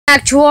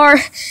Back to our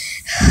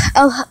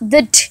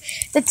the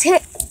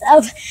tip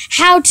of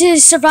how to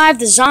survive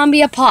the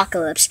zombie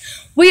apocalypse.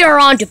 We are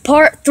on to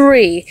part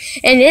 3,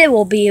 and it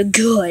will be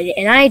good.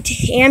 And I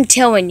am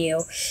telling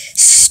you,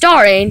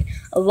 starring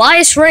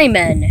Elias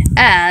Raymond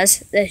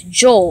as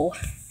Joel,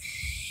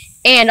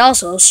 and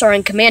also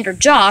starring Commander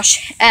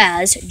Josh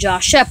as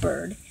Josh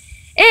Shepard.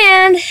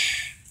 And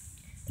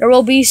there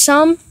will be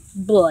some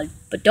blood,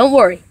 but don't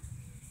worry.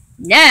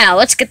 Now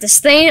let's get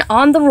this thing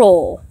on the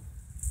roll.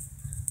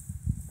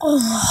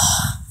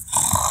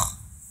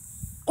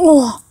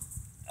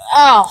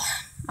 Oh,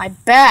 my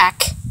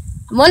back.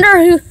 I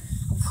wonder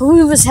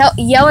who was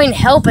yelling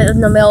help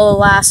in the middle of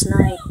last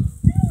night.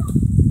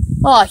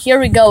 Oh, here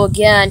we go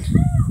again.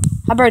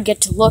 I better get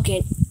to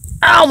looking.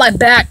 Ow, my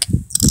back.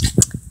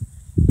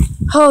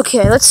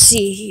 Okay, let's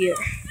see here.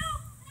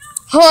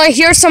 Oh, I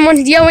hear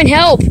someone yelling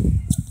help.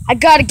 I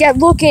gotta get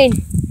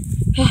looking.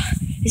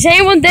 Is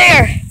anyone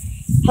there?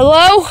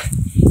 Hello?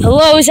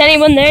 Hello, is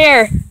anyone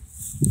there?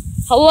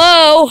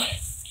 Hello?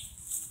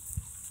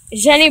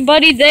 Is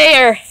anybody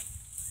there?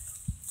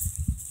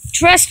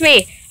 Trust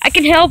me, I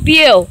can help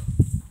you.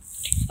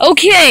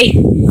 Okay.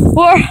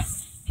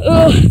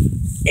 Oh,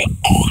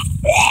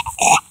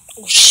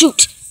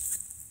 shoot.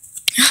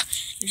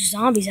 There's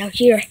zombies out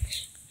here.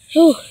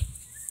 Oh,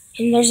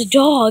 and there's a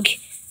dog.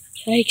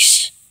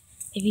 Yikes.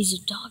 Maybe these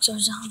dogs are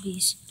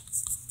zombies.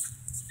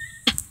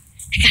 I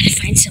gotta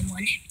find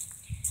someone.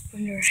 I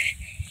wonder if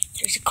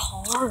there's a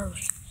car or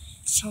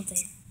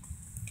something.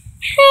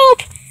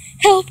 Help!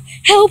 Help!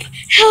 Help!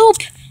 Help!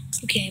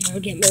 Okay, I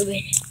better get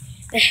moving.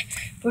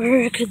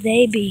 Where could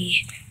they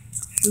be?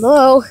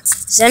 Hello?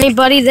 Is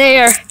anybody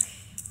there?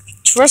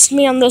 Trust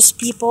me on those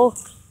people.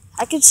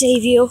 I can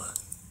save you.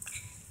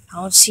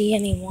 I don't see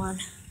anyone.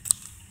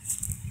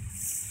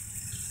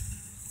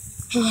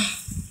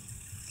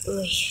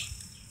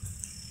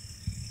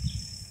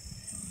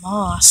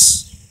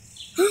 Lost.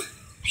 I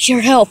hear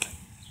help.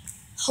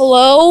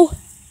 Hello?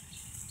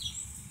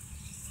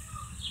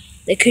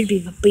 They could be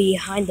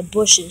behind the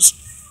bushes.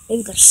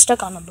 Maybe they're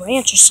stuck on a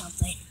branch or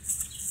something.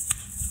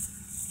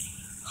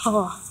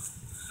 Huh.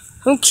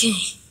 Okay.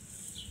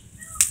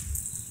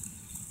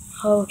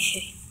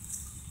 Okay.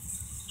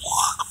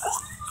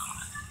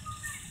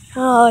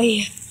 Oh,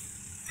 yeah.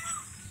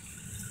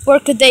 Where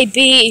could they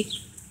be?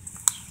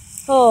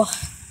 Oh.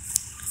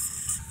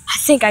 I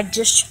think I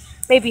just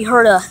maybe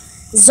heard a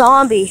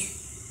zombie.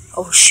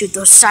 Oh, shoot,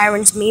 those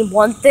sirens mean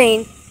one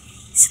thing.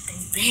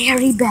 Something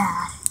very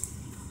bad.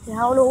 And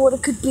I don't know what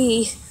it could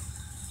be.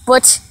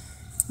 But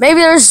maybe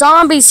there's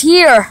zombies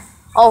here.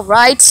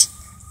 Alright.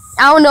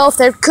 I don't know if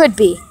there could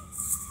be.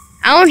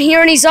 I don't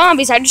hear any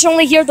zombies. I just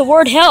only hear the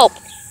word help.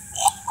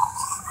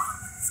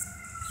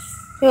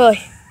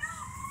 Really.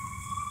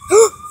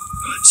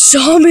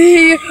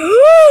 Zombie!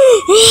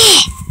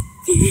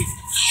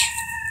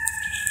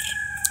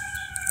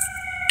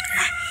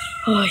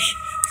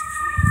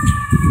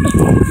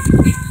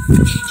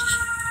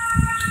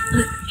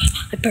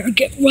 I better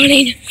get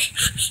running.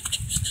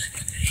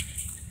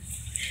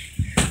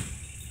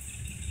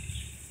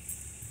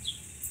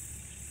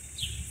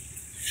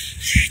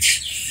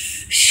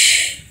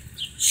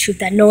 Shoot,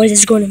 that noise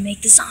is going to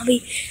make the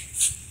zombie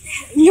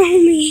know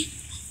me.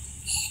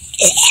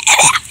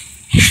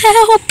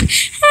 Help!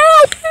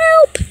 Help!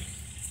 Help!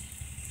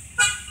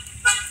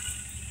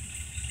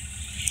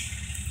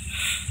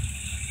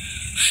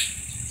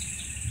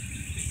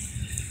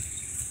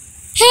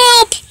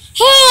 Help!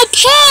 Help!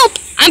 Help!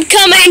 I'm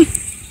coming!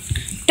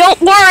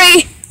 Don't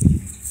worry!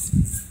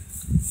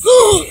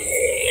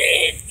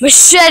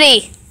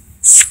 Machete!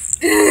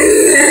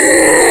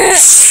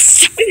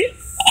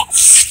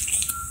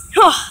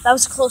 Oh, that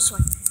was a close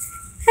one.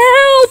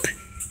 Help!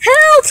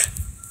 Help!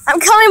 I'm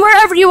coming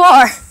wherever you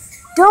are.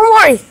 Don't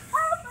worry.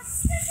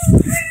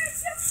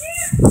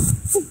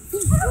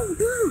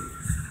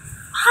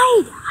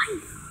 Hide!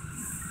 Hide!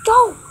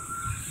 Go!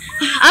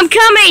 I'm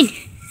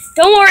coming!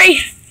 Don't worry.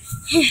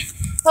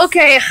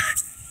 Okay.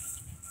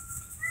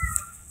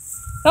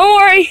 Don't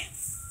worry.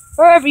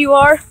 Wherever you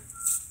are.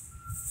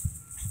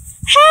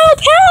 Help!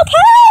 Help!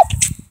 Help!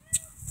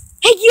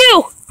 Hey,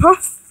 you! Huh?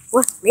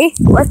 What? Me?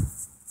 What?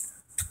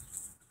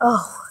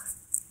 Oh.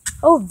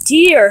 Oh,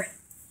 dear.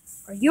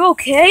 Are you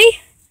okay?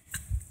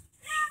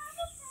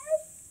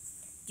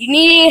 Do you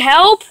need any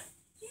help?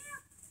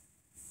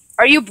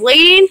 Are you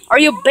bleeding? Are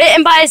you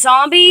bitten by a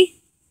zombie?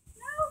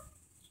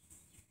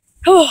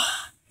 No.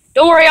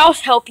 Don't worry, I'll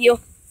help you.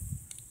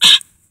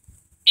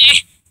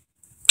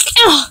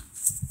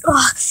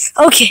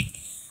 Okay.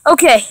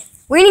 Okay.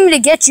 We need to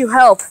get you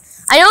help.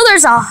 I know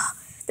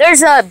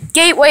there's a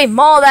Gateway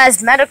Mall that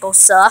has medical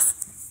stuff.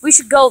 We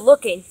should go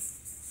looking.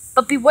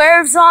 But beware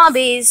of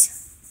zombies.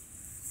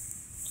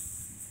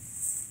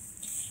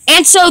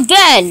 And so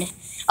then,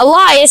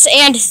 Elias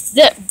and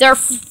their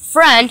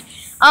friend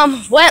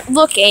went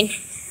looking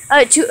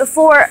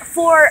for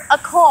a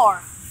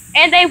car.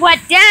 And they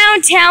went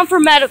downtown for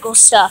medical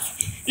stuff.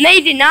 And they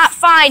did not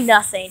find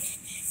nothing.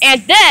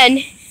 And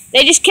then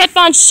they just kept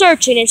on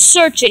searching and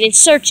searching and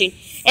searching.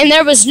 And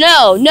there was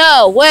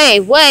no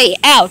way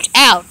out.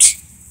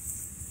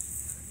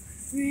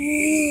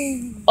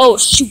 Oh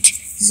shoot,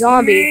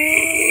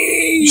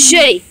 zombie.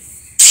 Shitty.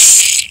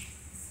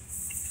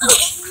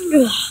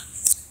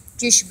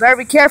 Geez, you better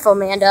be careful,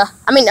 Amanda.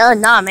 I mean,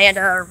 not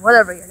Amanda, or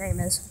whatever your name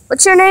is.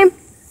 What's your name?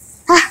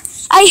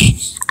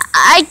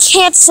 I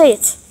can't say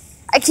it.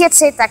 I can't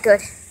say it that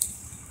good.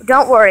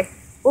 Don't worry.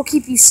 We'll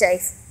keep you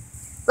safe.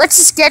 Let's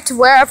just get to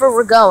wherever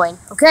we're going,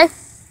 okay?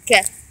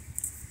 Okay.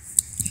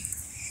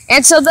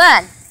 And so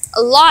then,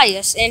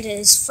 Elias and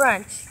his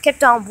friend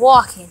kept on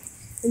walking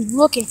and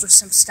looking for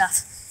some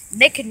stuff. And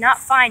they could not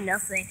find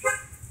nothing.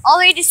 All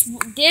they just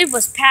did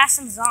was pass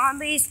some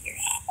zombies.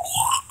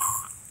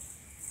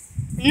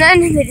 And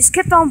then they just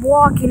kept on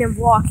walking and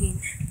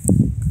walking.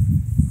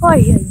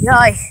 Ay.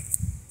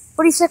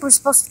 What do you think we're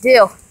supposed to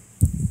do?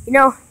 You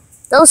know,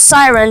 those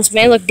sirens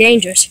may look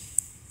dangerous.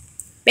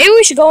 Maybe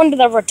we should go into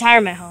the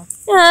retirement home.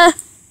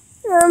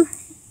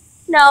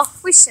 No,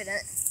 we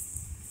shouldn't.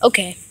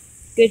 Okay,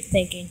 good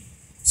thinking.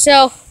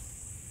 So,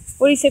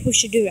 what do you think we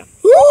should do now?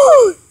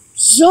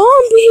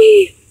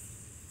 Zombie!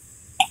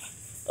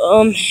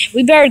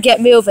 We better get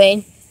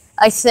moving,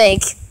 I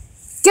think.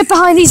 Get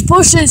behind these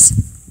bushes!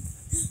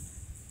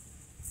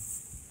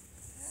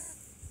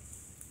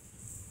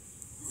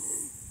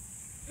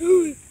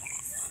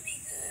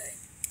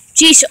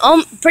 Geez,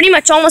 pretty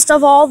much almost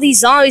all these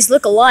zombies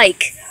look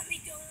alike.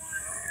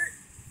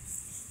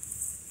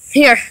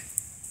 Here.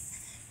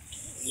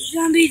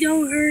 Zombie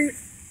don't hurt.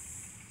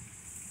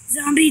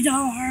 Zombie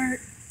don't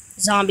hurt.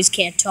 Zombies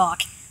can't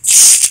talk.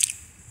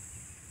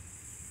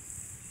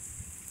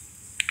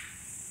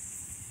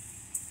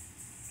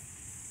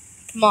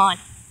 Come on.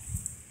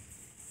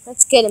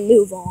 Let's get a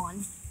move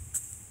on.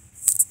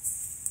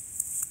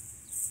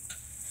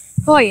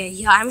 Oh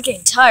yeah, I'm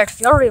getting tired.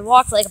 We already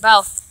walked like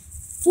about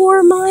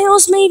 4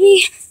 miles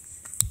maybe.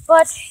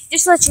 But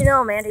just to let you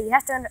know, Amanda, you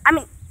have to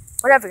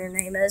whatever your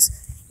name is,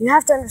 you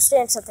have to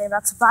understand something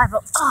about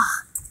survival.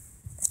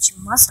 That you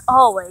must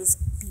always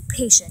be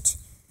patient.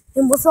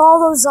 And with all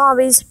those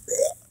zombies,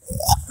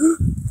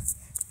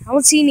 I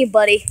don't see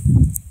anybody.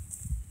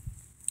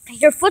 I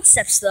hear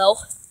footsteps though.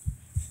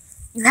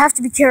 You have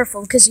to be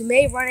careful because you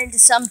may run into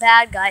some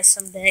bad guy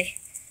someday.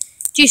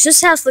 Geez,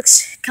 this house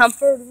looks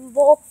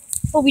comfortable,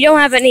 but we don't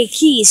have any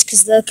keys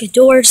because the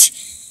doors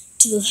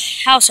to the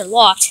house are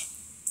locked.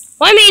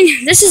 Well, I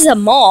mean, this is a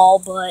mall,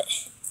 but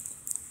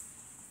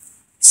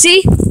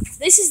see,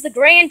 this is the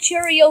Grand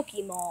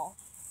Cherokee Mall.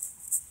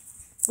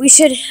 We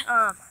should,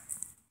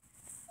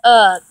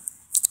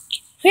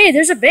 hey,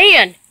 there's a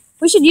van.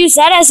 We should use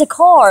that as a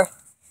car.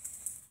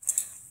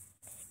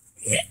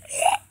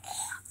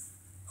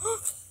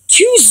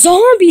 2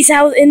 zombies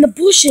out in the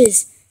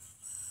bushes.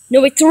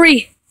 No, wait,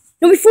 3.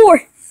 No, wait,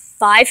 4.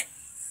 5.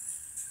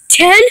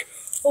 10.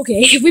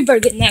 Okay, we better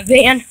get in that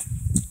van.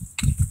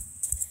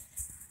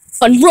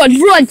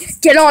 Run!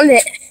 Get on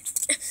it.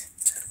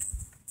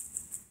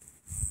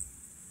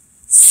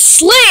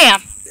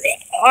 Slam!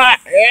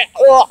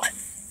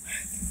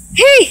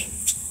 Hey!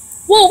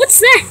 Whoa, what's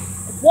that?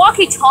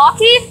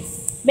 Walkie-talkie?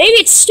 Maybe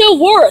it still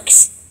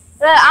works.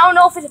 I don't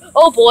know if it...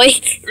 Oh, boy.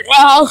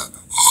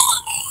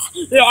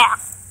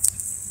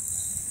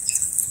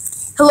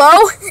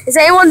 Hello? Is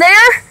anyone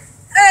there?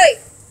 Hey!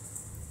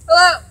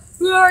 Hello?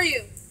 Who are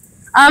you?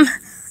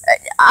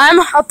 I'm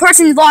a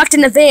person locked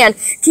in a van.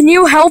 Can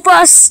you help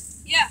us?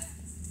 Yeah.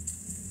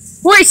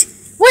 Wait!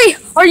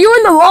 Are you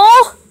in the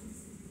mall? I'm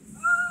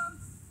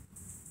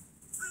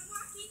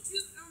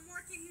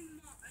walking in the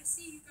mall. I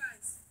see you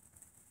guys.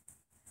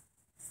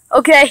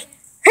 Okay.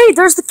 Hey,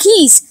 there's the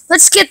keys.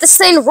 Let's get this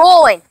thing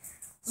rolling.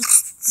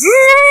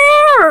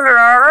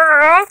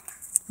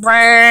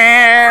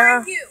 Where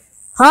are you?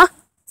 Huh?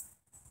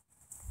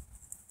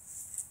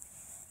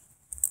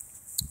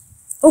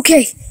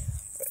 Okay.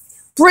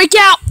 Break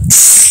out.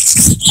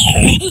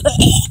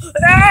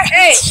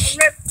 Hey!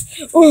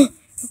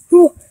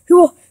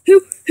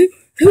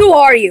 Who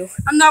are you?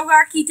 I'm the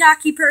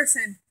walkie-talkie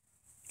person.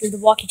 You're the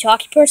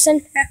walkie-talkie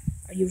person? Yeah.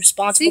 Are you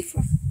responsible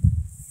for...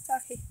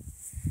 Talkie.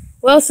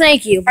 Well,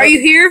 thank you. Are you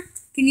here?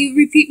 Can you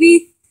repeat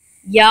me?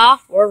 Yeah,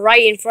 we're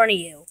right in front of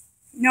you.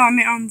 No, I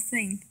meant on the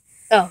thing.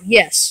 Oh,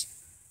 yes.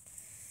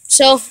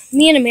 So,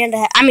 me and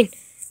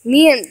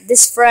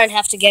this friend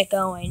have to get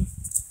going.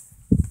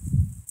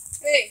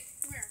 Hey,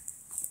 come here.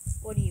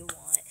 What do you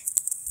want?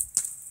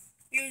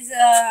 Here's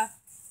a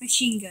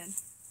machine gun.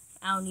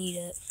 I don't need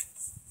it.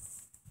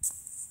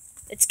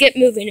 Let's get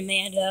moving,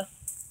 Amanda.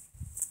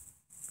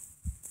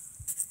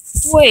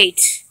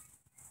 Wait.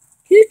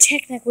 Who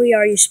technically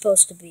are you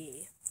supposed to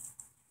be?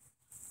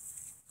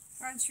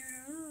 Aren't you?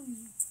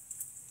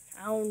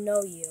 I don't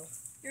know you.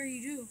 Here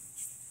you do.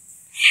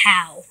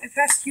 How? I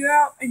passed you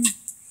out and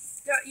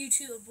got you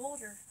to the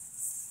boulder.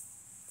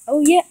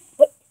 Oh, yeah.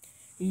 What?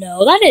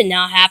 No, that did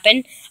not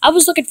happen. I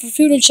was looking for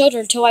food and shelter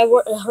until I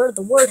heard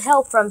the word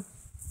help from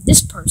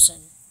this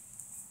person.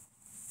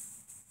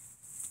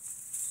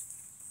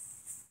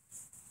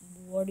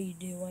 What are you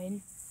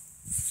doing?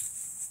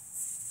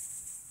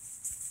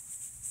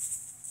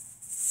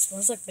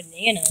 Smells like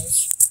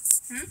bananas.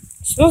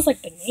 It smells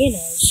like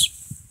bananas.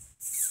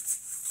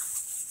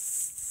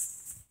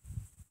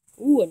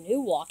 Ooh, a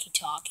new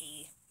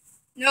walkie-talkie.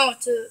 No,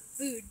 it's a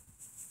food.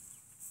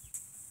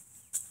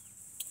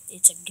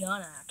 It's a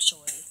gun,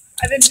 actually.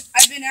 I've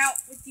been out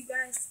with you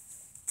guys.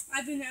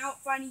 I've been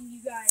out finding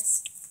you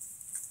guys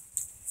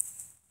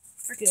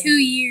for Good. 2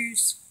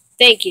 years.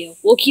 Thank you.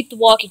 We'll keep the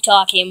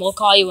walkie-talkie and we'll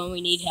call you when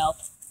we need help.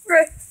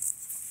 Right.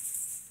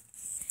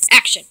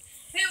 Action.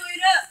 Hey,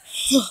 wait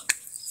up.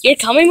 You're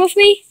coming with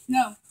me?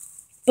 No.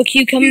 But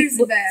can you come? Here's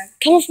the bag.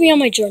 Come with me on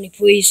my journey,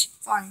 please.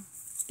 Fine.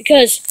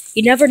 Because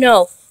you never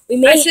know. We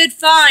may. I said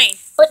fine.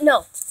 But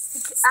no,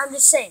 I'm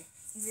just saying.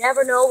 You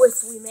never know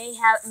if we may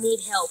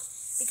need help.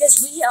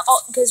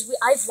 Because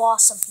I've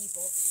lost some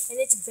people, and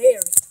it's very,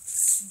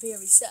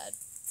 very sad.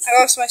 I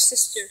lost my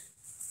sister,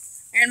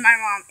 and my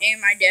mom, and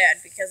my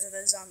dad because of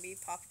the zombie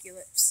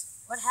apocalypse.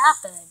 What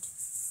happened?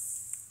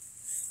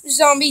 The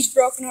zombies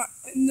broke out.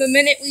 The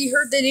minute we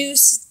heard the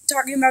news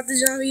talking about the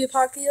zombie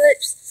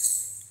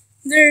apocalypse,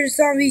 there's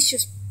zombies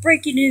just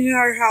breaking into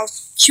our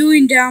house,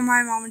 chewing down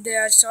my mom and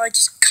dad, so I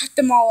just cut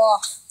them all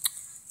off.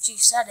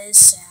 Jeez, that is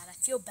sad. I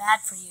feel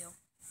bad for you.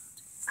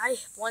 I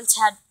once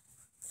had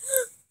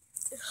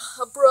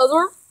a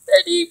brother,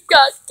 and he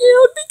got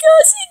killed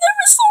because there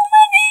were so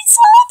many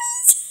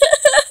zombies.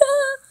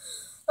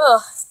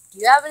 Oh, do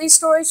you have any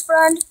stories,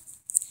 friend?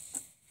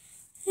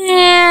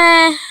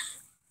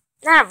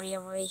 Not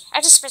really. I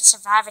just been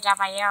surviving on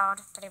my own,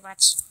 pretty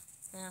much.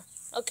 Yeah.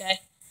 Okay.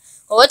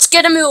 Well, let's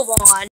get a move on.